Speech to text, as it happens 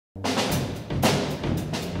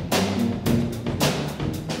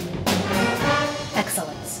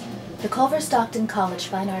The Culver-Stockton College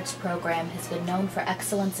Fine Arts program has been known for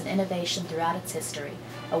excellence and innovation throughout its history,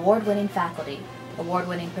 award-winning faculty,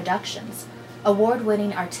 award-winning productions,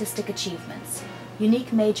 award-winning artistic achievements,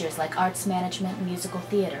 unique majors like arts management and musical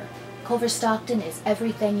theater. Culver-Stockton is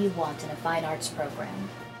everything you want in a fine arts program.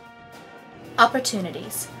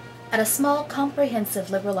 Opportunities. At a small, comprehensive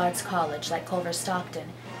liberal arts college like Culver-Stockton,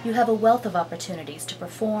 you have a wealth of opportunities to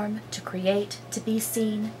perform, to create, to be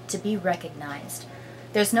seen, to be recognized.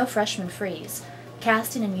 There's no freshman freeze.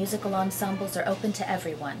 Casting and musical ensembles are open to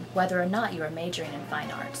everyone, whether or not you are majoring in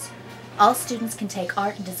fine arts. All students can take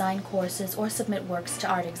art and design courses or submit works to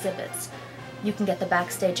art exhibits. You can get the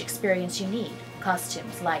backstage experience you need: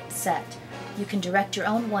 costumes, light, set. You can direct your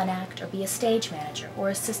own one-act or be a stage manager or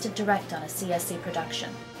assistant direct on a CSE production.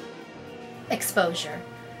 Exposure.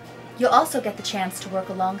 You'll also get the chance to work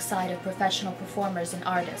alongside of professional performers and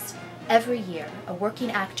artists. Every year, a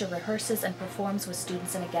working actor rehearses and performs with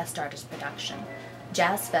students in a guest artist production.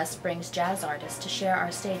 Jazz Fest brings jazz artists to share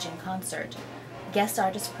our stage in concert. Guest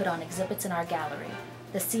artists put on exhibits in our gallery.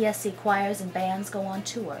 The CSE choirs and bands go on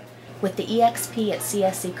tour. With the EXP at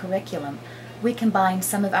CSE curriculum, we combine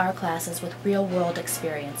some of our classes with real-world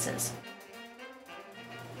experiences.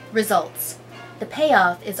 Results. The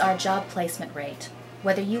payoff is our job placement rate.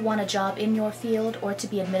 Whether you want a job in your field or to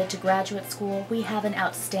be admitted to graduate school, we have an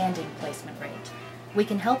outstanding placement rate. We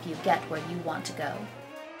can help you get where you want to go.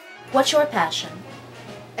 What's your passion?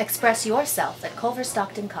 Express yourself at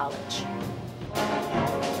Culver-Stockton College.